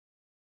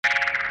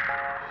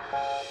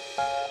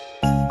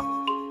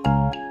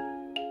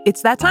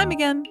It's that time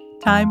again.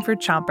 Time for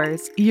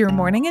Chompers, your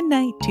morning and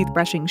night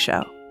toothbrushing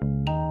show.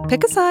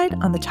 Pick a side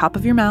on the top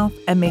of your mouth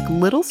and make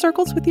little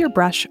circles with your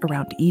brush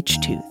around each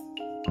tooth.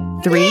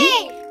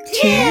 3,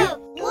 2,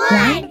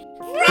 1,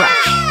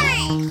 brush.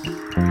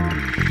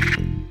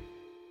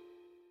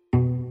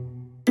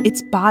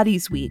 It's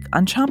Bodies Week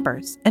on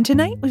Chompers, and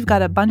tonight we've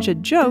got a bunch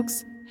of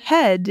jokes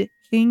heading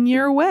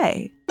your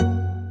way.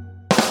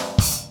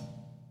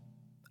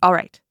 All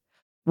right,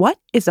 what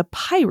is a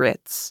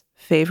pirate's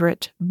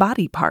favorite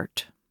body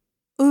part?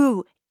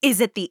 Ooh, is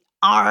it the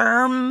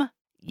arm?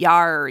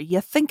 Yar,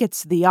 you think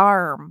it's the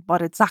arm,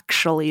 but it's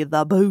actually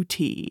the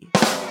booty.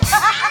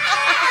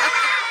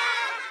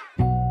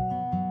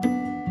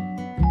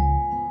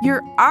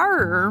 Your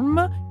arm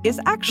is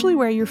actually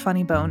where your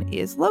funny bone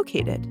is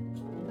located.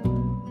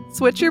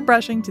 Switch your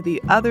brushing to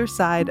the other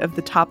side of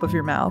the top of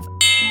your mouth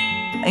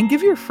and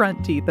give your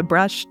front teeth a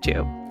brush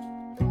too.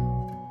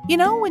 You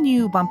know when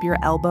you bump your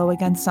elbow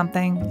against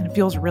something and it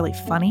feels really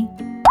funny?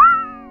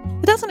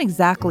 It doesn't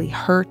exactly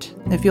hurt.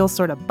 It feels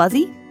sort of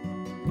buzzy.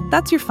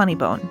 That's your funny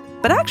bone.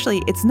 But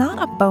actually, it's not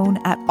a bone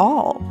at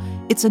all.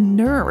 It's a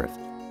nerve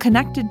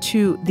connected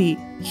to the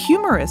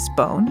humerus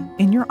bone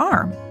in your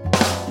arm.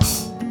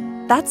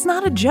 That's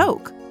not a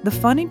joke. The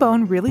funny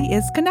bone really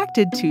is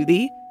connected to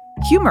the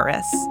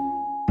humerus.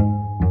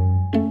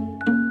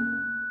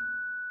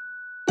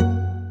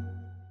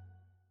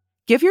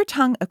 Give your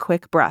tongue a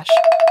quick brush,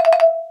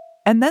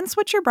 and then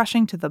switch your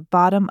brushing to the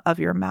bottom of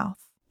your mouth.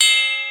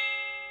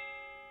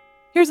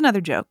 Here's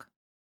another joke.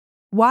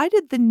 Why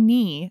did the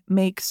knee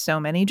make so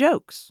many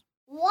jokes?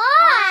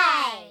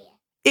 Why?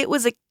 It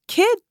was a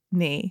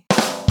kidney.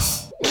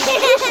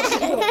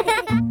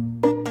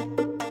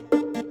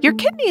 Your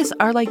kidneys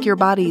are like your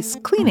body's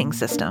cleaning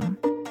system.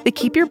 They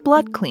keep your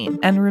blood clean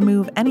and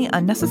remove any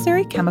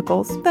unnecessary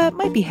chemicals that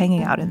might be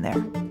hanging out in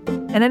there.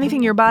 And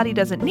anything your body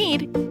doesn't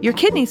need, your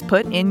kidneys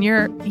put in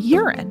your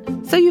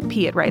urine, so you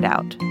pee it right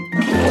out.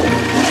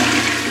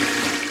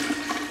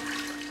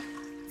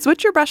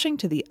 Switch your brushing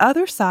to the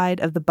other side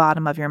of the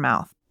bottom of your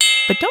mouth,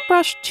 but don't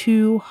brush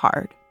too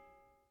hard.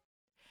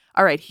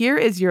 All right, here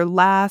is your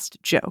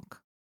last joke.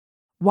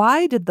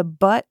 Why did the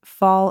butt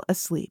fall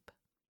asleep?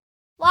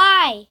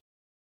 Why?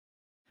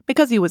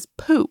 Because he was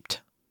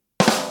pooped.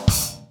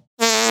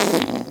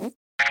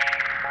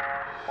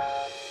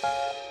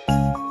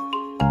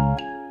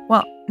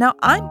 Well, now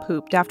I'm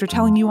pooped after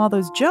telling you all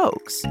those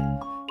jokes.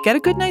 Get a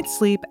good night's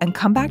sleep and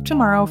come back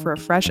tomorrow for a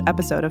fresh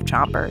episode of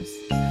Chompers.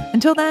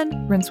 Until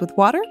then, rinse with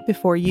water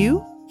before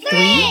you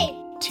 3,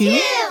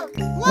 2,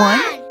 1,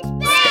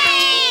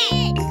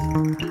 spit.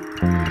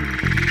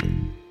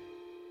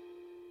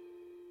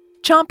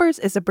 Chompers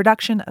is a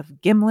production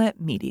of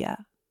Gimlet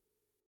Media.